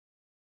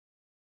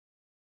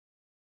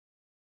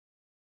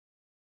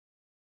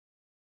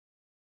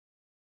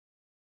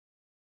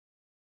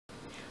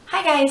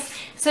Hi guys!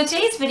 So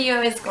today's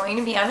video is going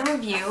to be on a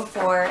review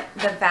for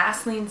the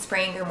Vaseline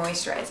Spray and Go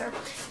Moisturizer.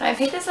 Now, I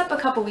picked this up a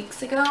couple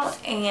weeks ago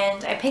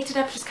and I picked it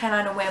up just kind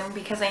of on a whim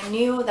because I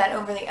knew that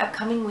over the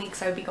upcoming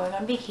weeks I would be going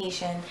on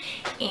vacation,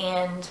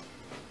 and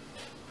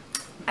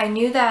I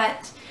knew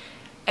that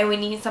I would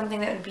need something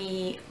that would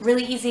be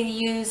really easy to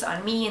use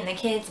on me and the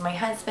kids, my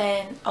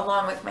husband,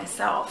 along with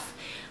myself.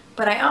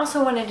 But I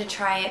also wanted to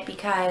try it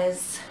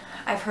because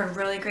I've heard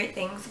really great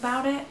things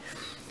about it.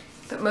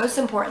 But most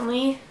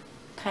importantly,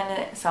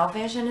 kind of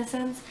selfish in a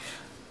sense,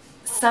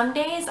 some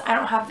days I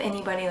don't have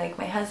anybody like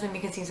my husband,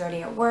 because he's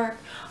already at work,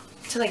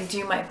 to like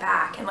do my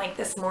back. And like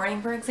this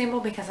morning, for example,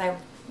 because I've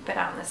been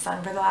out in the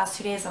sun for the last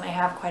 2 days and I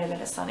have quite a bit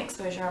of sun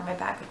exposure on my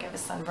back, like I have a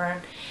sunburn,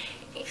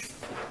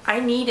 I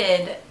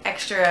needed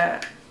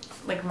extra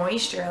like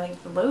moisture,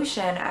 like the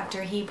lotion,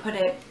 after he put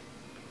it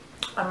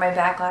on my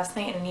back last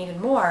night, and I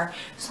needed more.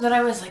 So then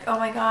I was like, oh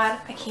my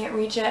god, I can't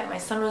reach it. My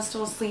son was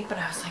still asleep and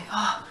I was like,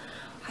 oh,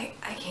 I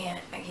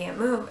can't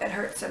move. It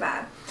hurts so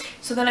bad.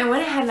 So then I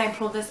went ahead and I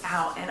pulled this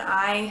out and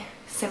I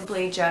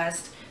simply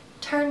just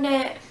turned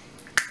it,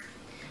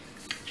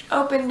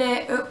 opened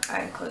it. Oop,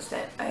 I closed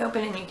it. I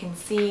opened it and you can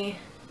see,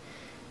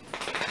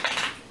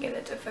 get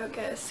it to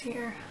focus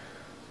here.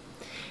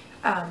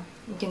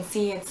 You can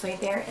see it's right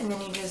there, and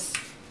then you just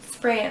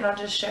spray it, and I'll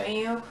just show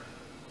you.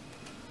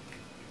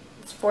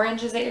 It's 4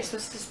 inches that you're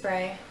supposed to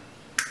spray.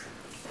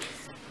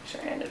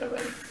 Sure, I ended up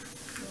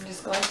with. You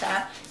just go like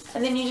that.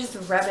 And then you just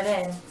rub it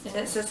in, and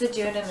it says to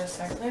do it in a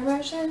circular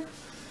motion,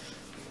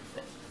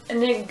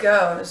 and it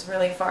goes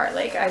really far.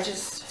 Like I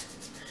just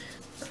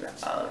rub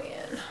it all the way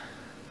in,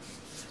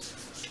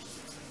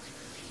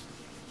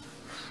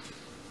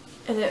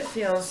 and it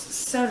feels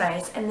so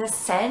nice. And the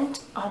scent,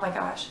 oh my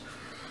gosh,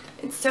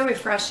 it's so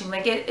refreshing.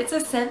 Like it's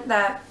a scent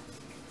that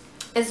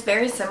is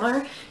very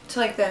similar to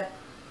like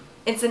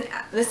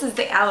this is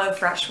the Aloe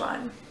Fresh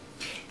one,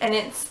 and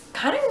it's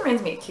kind of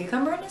reminds me of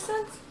cucumber in a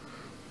sense,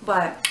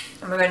 but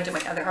I'm going to do my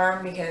other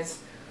arm because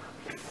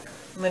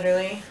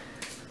literally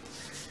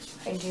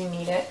I do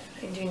need it.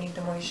 I do need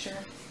the moisture.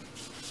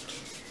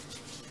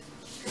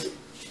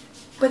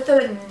 But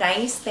the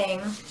nice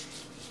thing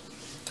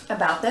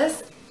about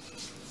this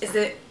is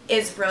it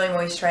is really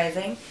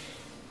moisturizing,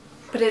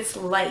 but it's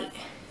light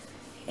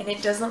and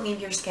it doesn't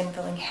leave your skin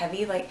feeling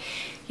heavy. Like,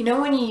 you know,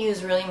 when you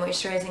use really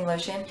moisturizing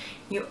lotion,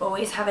 you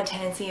always have a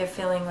tendency of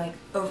feeling like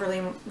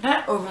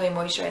not overly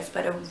moisturized,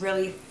 but a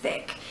really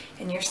thick,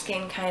 and your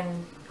skin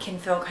can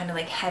feel kind of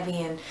like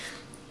heavy and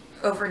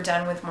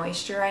overdone with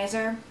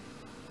moisturizer.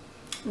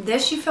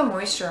 This, you feel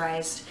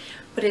moisturized,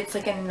 but it's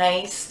like a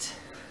nice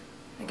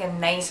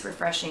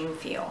refreshing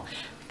feel,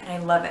 and I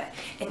love it.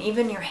 And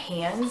even your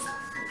hands,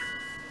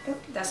 oh,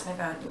 that's my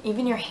phone.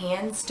 Even your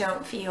hands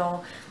don't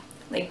feel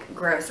like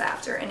gross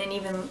after, and it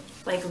even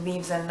like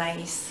leaves a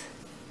nice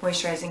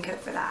moisturizing coat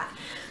for that.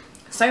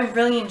 So I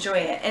really enjoy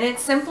it, and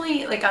it's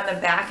simply like on the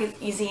back,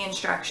 it's easy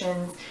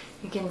instructions.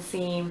 You can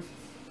see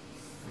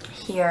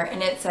here,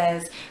 and it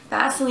says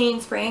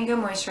Vaseline Spray and Go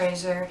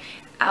Moisturizer,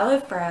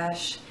 Aloe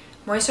Fresh,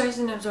 moisturizes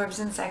and absorbs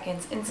in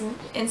seconds,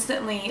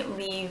 instantly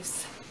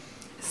leaves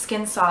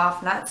skin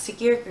soft, not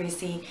sticky or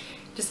greasy,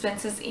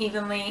 dispenses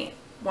evenly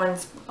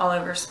once all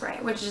over spray,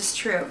 which is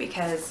true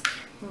because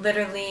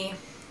literally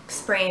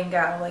spray and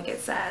go, like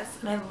it says,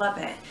 and I love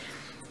it.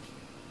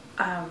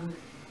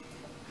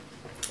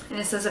 And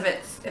it says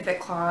if it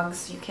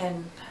clogs, you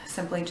can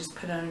simply just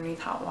put it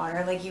underneath hot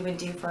water like you would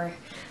do for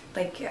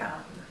like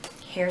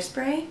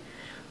hairspray.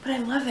 But I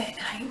love it.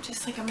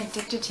 I'm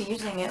addicted to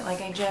using it.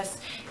 Like I just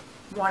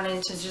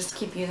wanted to just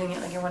keep using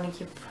it. Like I want to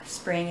keep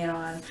spraying it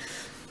on.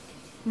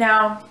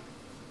 Now,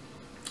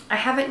 I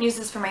haven't used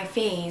this for my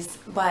face,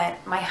 but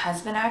my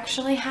husband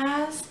actually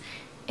has.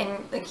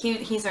 And like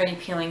he's already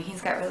peeling.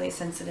 He's got really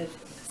sensitive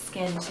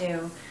skin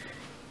too.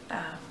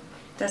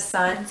 The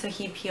sun, so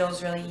he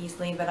peels really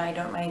easily, but I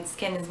don't. My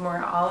skin is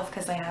more olive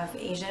because I have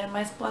Asian in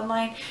my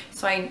bloodline,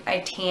 so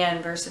I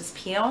tan versus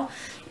peel,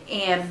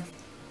 and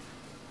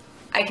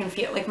I can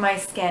feel like my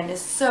skin is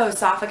so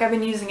soft. Like I've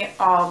been using it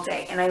all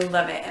day and I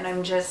love it, and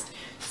I'm just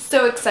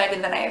so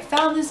excited that I have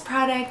found this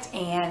product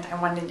and I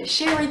wanted to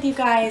share with you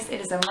guys. It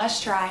is a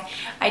must try.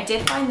 I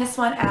did find this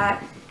one at,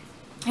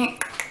 hey,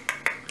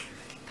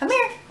 come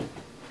here.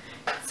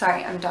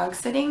 Sorry, I'm dog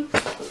sitting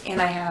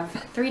and I have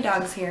 3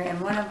 dogs here,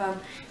 and one of them,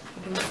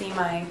 you can see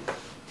my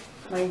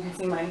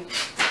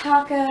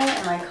Taka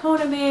and my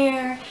Kona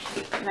bear,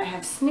 and I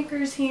have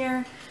Snickers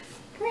here.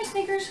 Come here,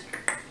 Snickers.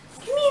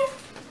 Come here.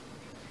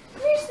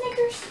 Come here,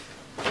 Snickers.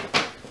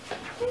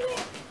 Come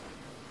here.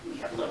 We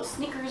have little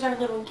Snickers, our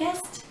little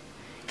guest.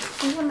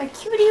 We have my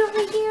cutie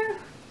over here.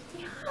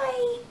 Say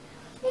hi.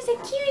 There's a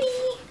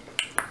cutie.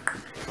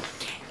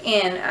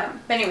 And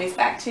but anyways,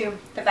 back to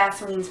the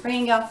Vaseline Spray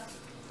and Go.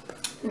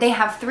 They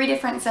have 3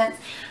 different scents.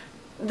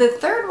 The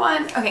third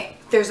one, okay,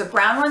 there's a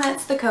brown one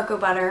that's the cocoa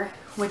butter,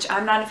 which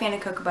I'm not a fan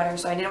of cocoa butter,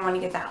 so I didn't want to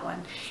get that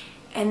one.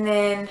 And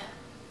then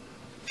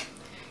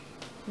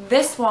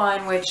this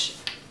one, which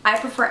I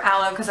prefer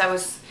aloe because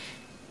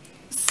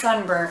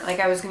sunburn, like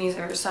I was gonna use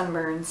it for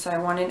sunburn, so I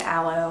wanted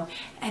aloe.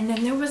 And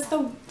then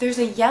there's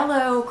a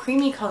yellow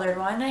creamy colored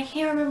one. I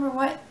can't remember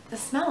what the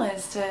smell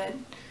is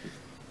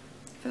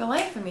for the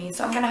life of me,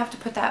 so I'm gonna have to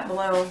put that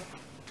below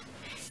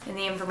in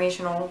the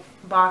informational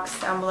box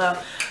down below.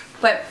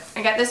 But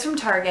I got this from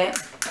Target.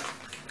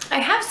 I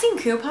have seen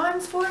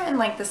coupons for it in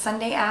like the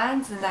Sunday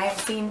ads, and I have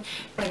seen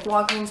like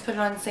Walgreens put it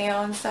on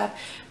sale and stuff.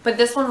 But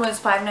this one was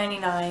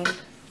 $5.99.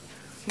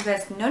 You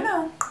guys,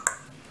 no,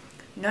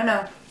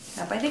 not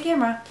by the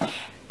camera.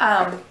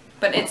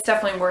 But it's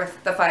definitely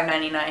worth the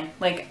 $5.99.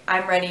 Like,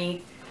 I'm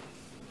ready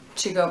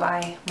to go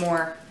buy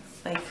more.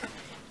 Like,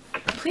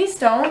 please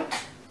don't.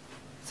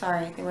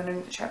 Sorry, they went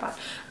into the tripod.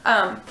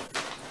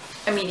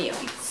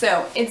 Immediately.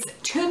 So it's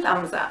 2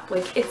 thumbs up.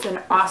 Like, it's an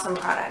awesome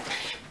product.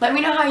 Let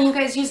me know how you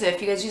guys use it.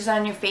 If you guys use it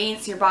on your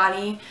face, your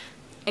body,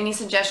 any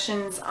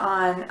suggestions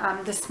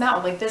on the smell.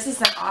 Like, this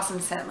is an awesome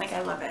scent. Like,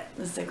 I love it.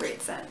 This is a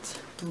great scent.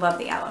 Love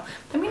the aloe.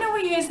 Let me know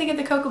what you guys think of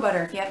the cocoa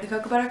butter. If you have the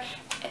cocoa butter,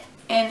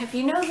 and if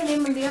you know the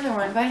name of the other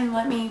one, go ahead and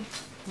let me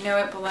know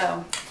it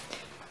below.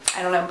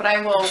 I don't know, but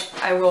I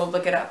will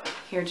look it up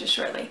here just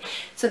shortly.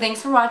 So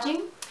thanks for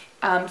watching.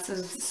 So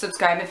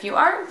subscribe if you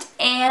aren't,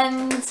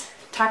 and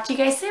talk to you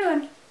guys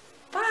soon.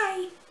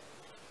 Bye.